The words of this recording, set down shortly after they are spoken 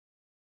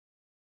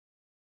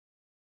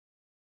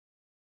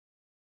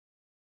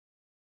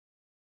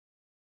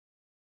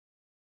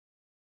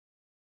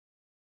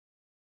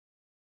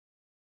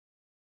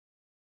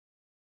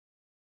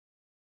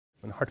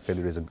And heart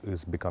failure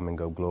is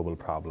becoming a global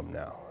problem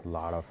now. A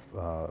lot of,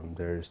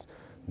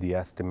 the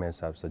estimates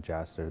have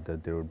suggested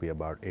that there would be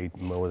about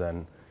more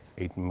than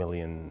 8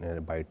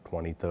 million by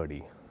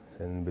 2030.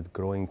 And with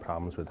growing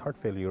problems with heart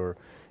failure,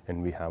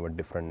 and we have a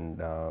different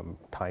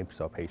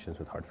types of patients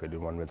with heart failure,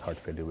 one with heart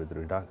failure with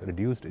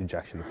reduced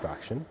ejection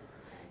fraction,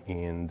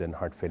 and then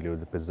heart failure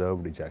with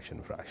preserved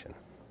ejection fraction.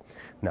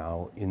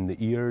 Now, in the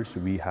years,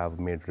 we have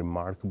made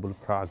remarkable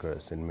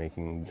progress in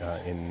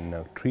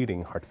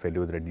treating heart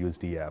failure with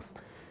reduced EF,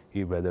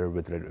 whether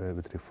with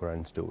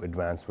reference to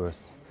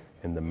advances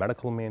in the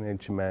medical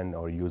management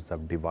or use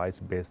of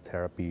device-based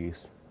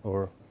therapies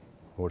or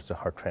also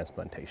heart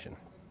transplantation.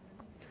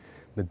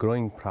 The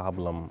growing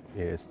problem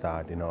is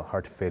that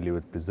heart failure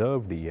with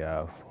preserved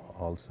EF,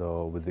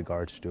 also with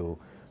regards to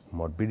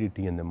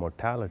morbidity and the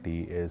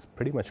mortality, is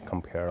pretty much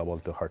comparable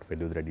to heart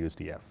failure with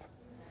reduced EF.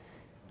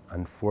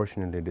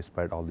 Unfortunately,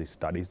 despite all these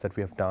studies that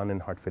we have done in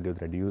heart failure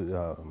with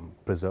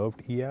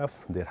preserved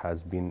EF, there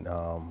has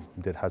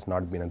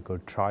not been a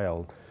good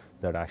trial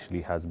that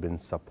actually has been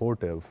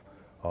supportive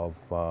of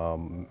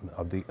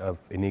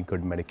any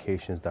good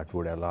medications that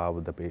would allow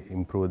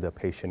improve the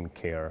patient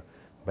care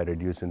by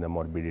reducing the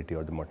morbidity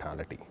or the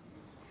mortality.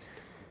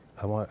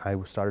 I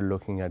started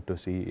looking at to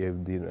see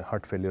if the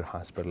heart failure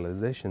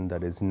hospitalization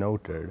that is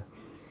noted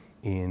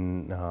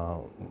in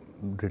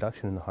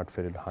reduction in the heart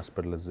failure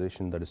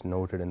hospitalization that is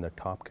noted in the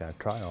TOPCAT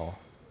trial,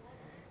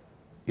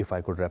 if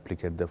I could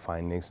replicate the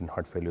findings in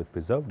heart failure with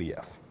preserved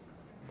EF.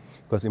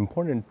 Because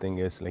important thing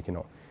is,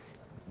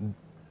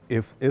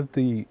 if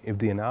the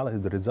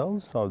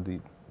results of the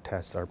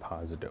tests are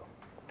positive,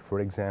 for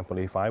example,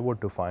 if I were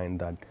to find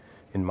that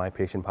in my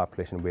patient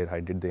population where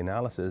I did the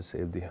analysis,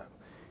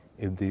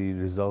 if the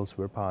results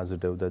were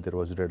positive, that there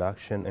was a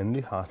reduction in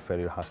the heart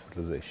failure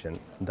hospitalization,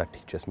 that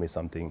teaches me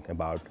something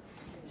about,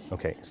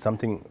 okay,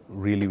 something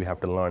really we have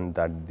to learn,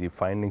 that the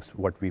findings,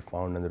 what we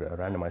found in the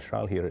randomized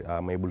trial here,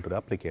 I'm able to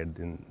replicate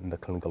in the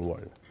clinical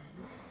world.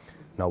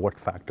 Now, what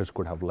factors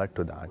could have led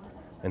to that?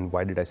 And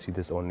why did I see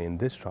this only in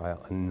this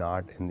trial and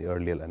not in the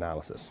earlier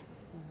analysis?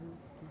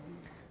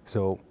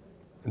 So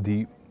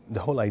the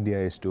whole idea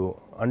is to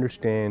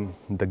understand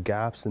the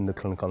gaps in the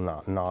clinical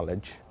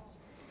knowledge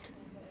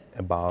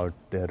about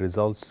the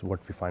results, what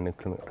we find in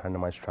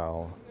randomized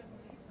trial,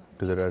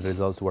 to the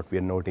results, what we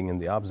are noting in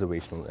the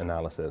observational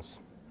analysis,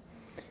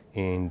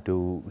 and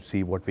to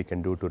see what we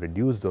can do to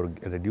reduce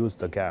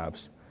the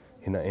gaps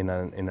in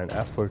an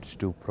effort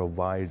to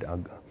provide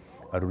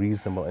a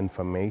reasonable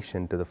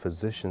information to the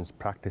physicians,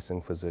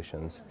 practicing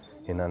physicians,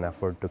 in an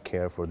effort to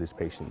care for these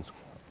patients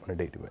on a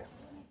day-to-day basis.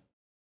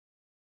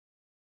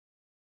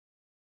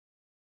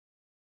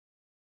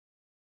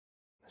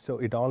 So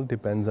it all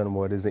depends on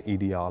what is the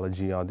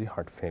etiology of the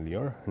heart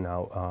failure.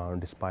 Now,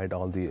 despite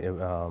all the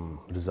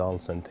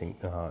results and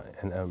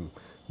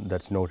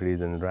that's noted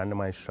either in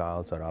randomized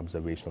trials or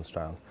observational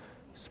trials,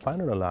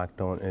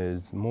 spironolactone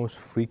is most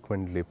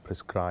frequently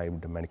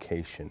prescribed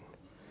medication.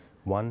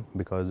 One,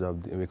 because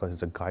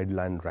it's a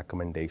guideline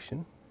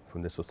recommendation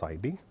from the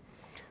society,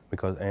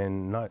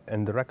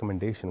 and the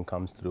recommendation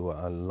comes through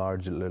a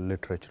large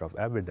literature of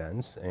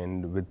evidence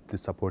and with the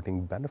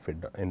supporting benefit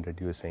in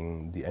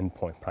reducing the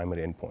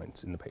primary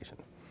endpoints in the patient.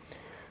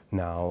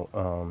 Now,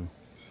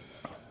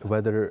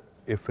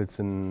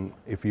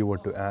 if you were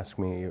to ask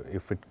me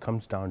if it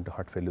comes down to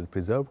heart failure with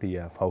preserved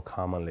EF, how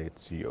commonly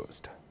it's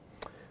used,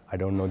 I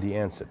don't know the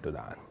answer to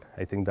that.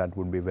 I think that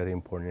would be very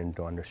important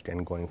to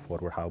understand going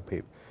forward how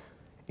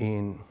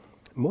in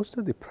most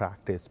of the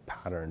practice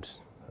patterns,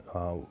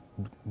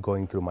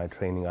 going through my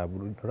training, I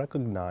would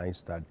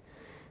recognize that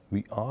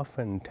we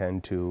often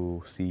tend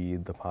to see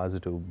the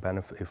positive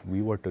benefit. If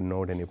we were to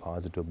note any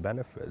positive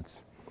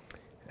benefits,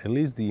 at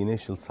least the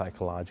initial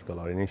psychological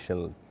or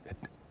initial,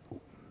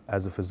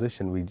 as a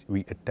physician,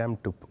 we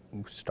attempt to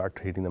start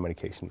treating the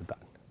medication with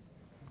that,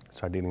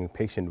 start treating the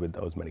patient with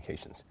those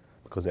medications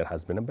because there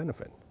has been a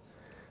benefit.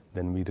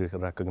 Then we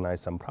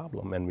recognize some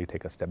problem and we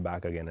take a step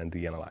back again and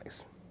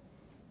reanalyze.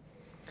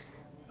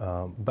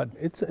 But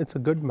it's a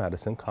good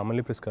medicine,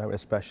 commonly prescribed,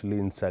 especially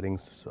in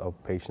settings of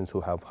patients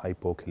who have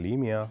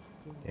hypokalemia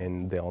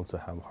and they also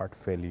have heart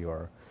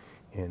failure.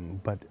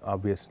 But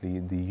obviously,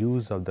 the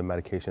use of the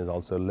medication is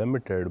also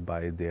limited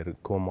by their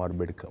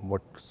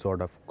what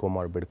sort of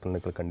comorbid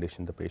clinical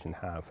condition the patient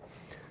have,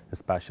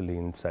 especially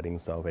in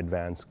settings of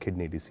advanced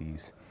kidney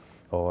disease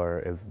or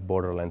if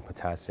borderline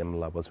potassium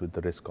levels with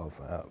the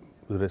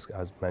risk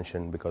as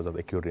mentioned because of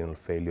acute renal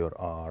failure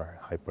or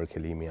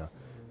hyperkalemia,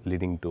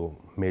 leading to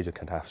major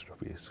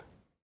catastrophes.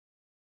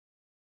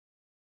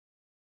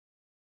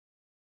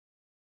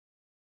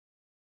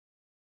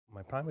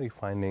 My primary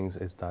findings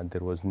is that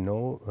there was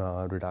no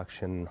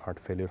reduction in heart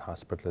failure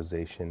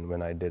hospitalization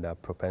when I did a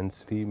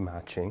propensity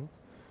matching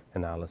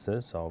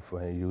analysis of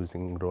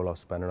using role of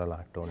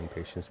spironolactone in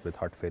patients with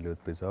heart failure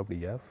with preserved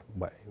EF,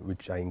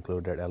 which I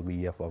included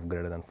LVEF of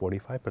greater than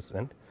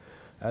 45%,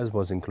 as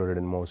was included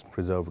in most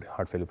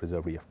heart failure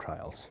preserved EF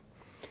trials.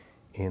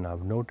 And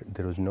I've noted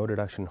there was no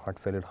reduction in heart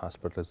failure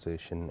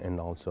hospitalization and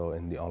also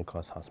in the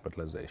all-cause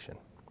hospitalization.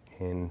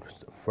 And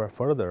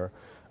further,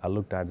 I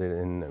looked at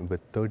it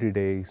with 30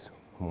 days,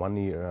 1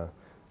 year,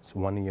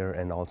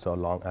 and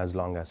also as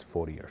long as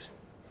 4 years.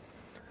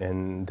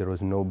 And there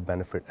was no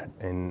benefit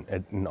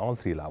in all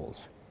 3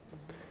 levels.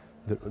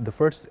 The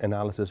first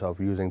analysis of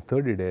using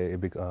 30-day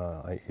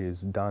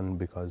is done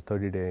because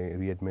 30-day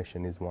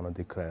readmission is one of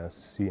the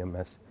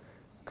CMS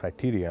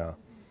criteria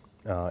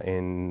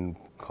in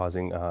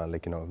causing,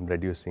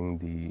 reducing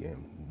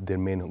their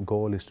main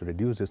goal is to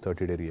reduce this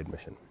 30-day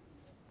readmission.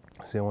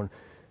 So I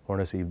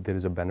want to see if there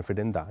is a benefit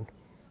in that.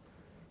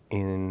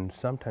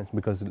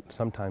 Because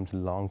sometimes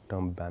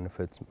long-term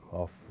benefits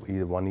of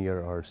either 1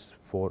 year or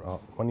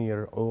 1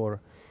 year or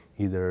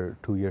either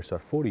 2 years or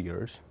 4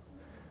 years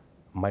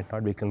might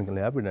not be clinically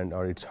evident,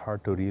 or it's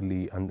hard to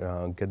really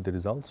get the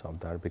results of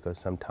that, because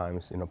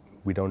sometimes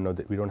we don't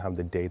have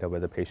the data where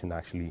the patient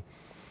actually,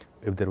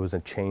 if there was a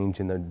change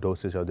in the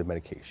dosage of the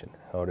medication,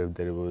 or if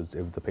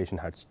the patient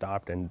had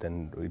stopped and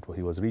then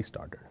he was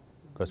restarted.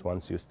 Because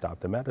once you stop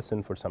the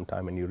medicine for some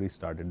time and you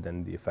restart it,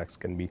 then the effects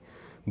can be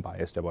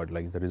biased about,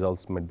 like, the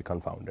results might be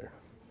confounded.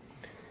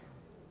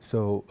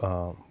 So,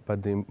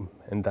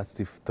 and that's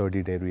the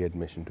 30-day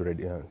readmission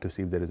to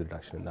see if there is a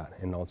reduction in that.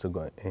 And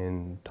also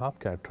in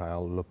TopCat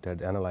trial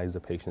analyzed the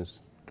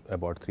patients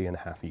about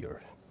 3.5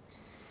 years.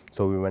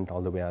 So we went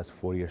all the way as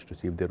 4 years to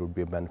see if there would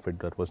be a benefit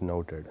that was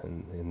noted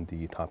in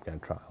the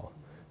TopCat trial,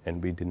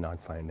 and we did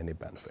not find any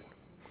benefit.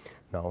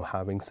 Now,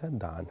 having said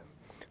that,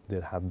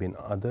 there have been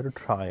other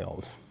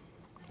trials,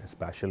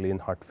 especially in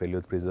heart failure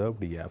with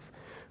preserved EF,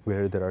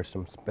 where there are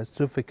some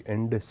specific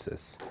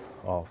indices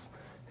of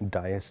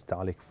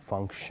diastolic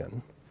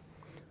function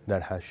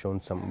that has shown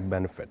some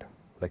benefit.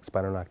 Like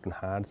spironolactone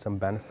had some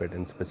benefit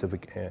in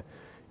specific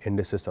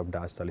indices of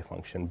diastolic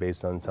function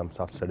based on some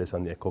sub-studies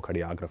on the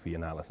echocardiography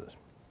analysis.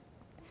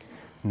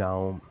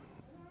 Now,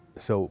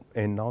 there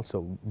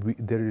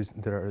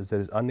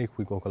is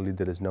unequivocally,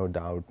 there is no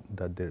doubt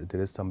that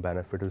there is some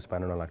benefit of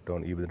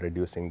spironolactone, even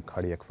reducing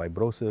cardiac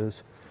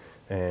fibrosis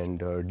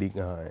and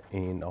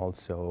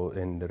also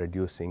in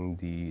reducing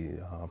the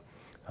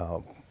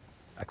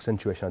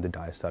accentuation of the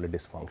diastolic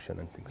dysfunction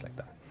and things like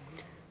that.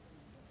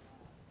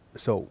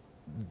 So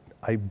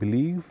I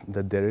believe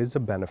that there is a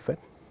benefit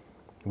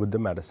with the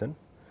medicine,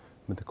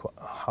 but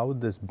how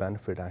this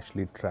benefit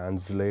actually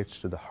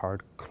translates to the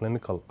heart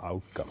clinical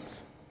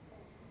outcomes.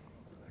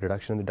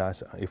 Reduction in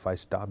the if I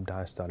stop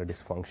diastolic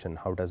dysfunction,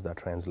 how does that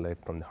translate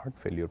from the heart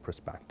failure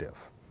perspective?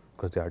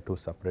 Because they are two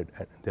separate,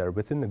 they are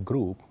within a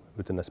group,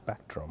 within a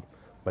spectrum,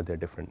 but they're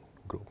different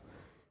group.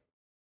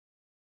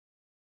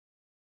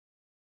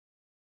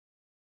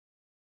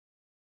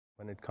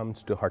 When it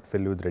comes to heart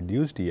failure with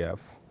reduced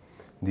EF,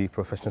 the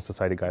Professional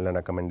Society guideline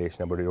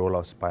recommendation about the role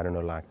of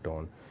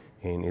spironolactone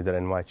in either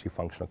NYHE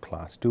functional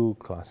class 2,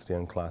 class 3,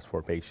 and class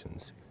 4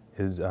 patients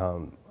is,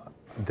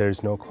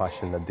 there's no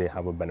question that they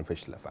have a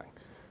beneficial effect.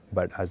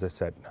 But as I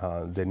said,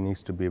 there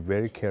needs to be a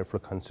very careful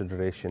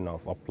consideration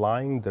of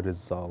applying the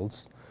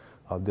results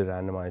of the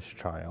randomized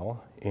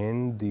trial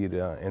in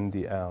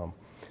the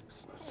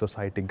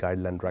society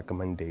guideline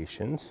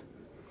recommendations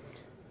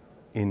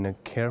in a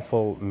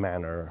careful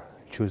manner,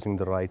 choosing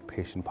the right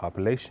patient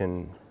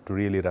population to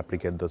really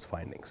replicate those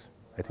findings.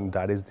 I think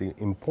that is the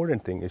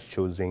important thing, is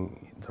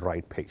choosing the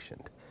right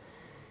patient.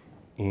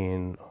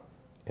 And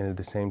at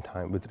the same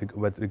time,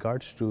 with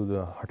regards to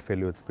the heart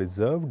failure with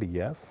preserved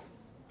EF,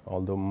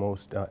 although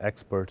most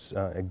experts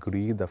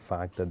agree the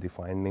fact that the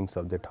findings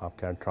of the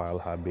TopCat trial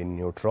have been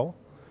neutral,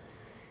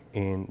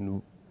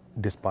 and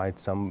despite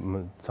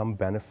some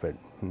benefit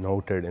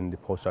noted in the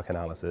post-hoc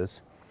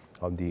analysis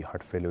of the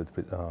heart failure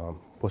with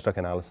post-hoc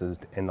analysis,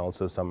 and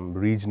also some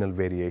regional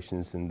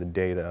variations in the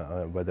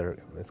data, whether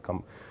it's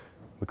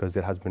because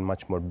there has been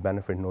much more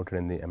benefit noted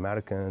in the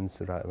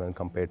Americans when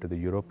compared to the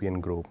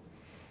European group.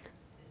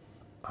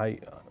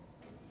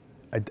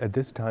 At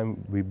this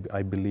time,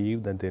 I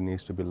believe that there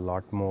needs to be a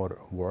lot more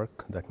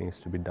work that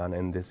needs to be done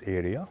in this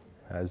area,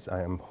 as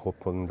I am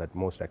hopeful that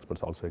most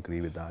experts also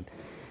agree with that.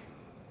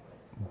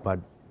 But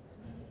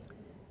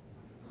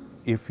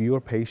if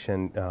your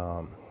patient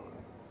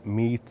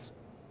meets,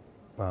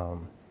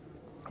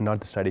 not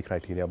the study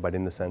criteria, but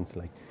in the sense,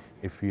 like,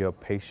 if your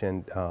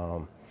patient,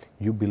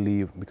 you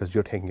believe, because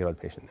you're taking care of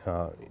the patient,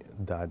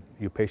 that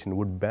your patient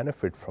would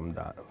benefit from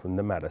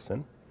the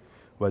medicine,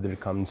 whether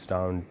it comes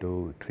down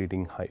to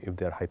treating if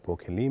they're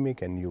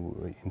hypokalemic and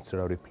you,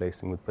 instead of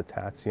replacing with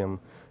potassium,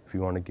 if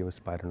you want to give a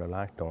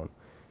spironolactone,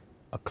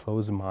 a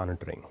close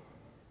monitoring,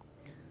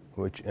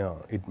 which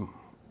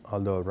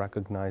although I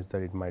recognize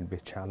that it might be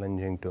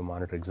challenging to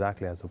monitor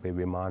exactly as the way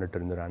we monitor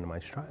in the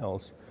randomized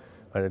trials,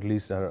 but at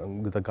least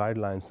the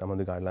guidelines, some of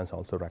the guidelines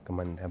also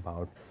recommend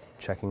about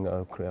checking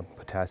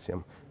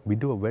potassium. We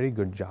do a very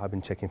good job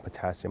in checking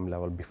potassium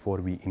level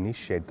before we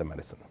initiate the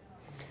medicine.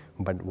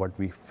 But what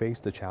we face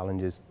the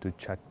challenge is to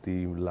check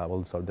the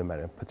levels of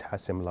the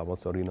potassium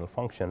levels or renal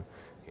function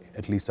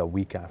at least a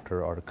week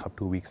after or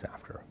 2 weeks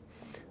after.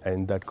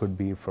 And that could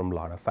be from a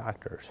lot of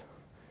factors.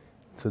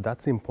 So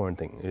that's the important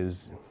thing,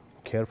 is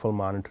careful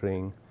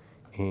monitoring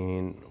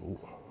and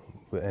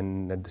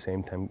at the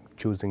same time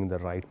choosing the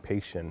right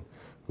patient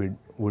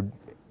would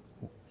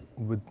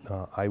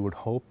I would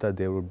hope that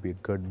there would be a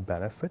good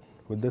benefit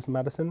with this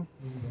medicine,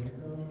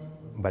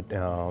 but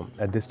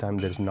at this time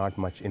there's not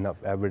much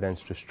enough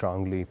evidence to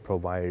strongly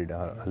provide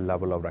a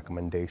level of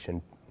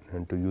recommendation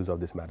to use of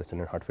this medicine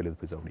in heart failure with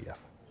preserved EF.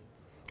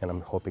 And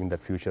I'm hoping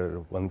that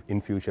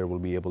in future we'll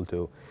be able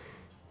to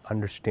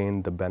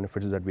understand the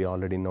benefits that we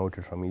already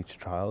noted from each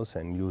trials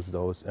and use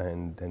those,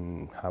 and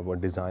then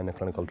design a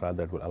clinical trial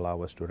that will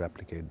allow us to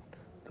replicate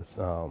this,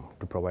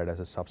 to provide us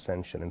a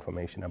substantial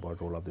information about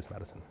the role of this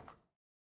medicine.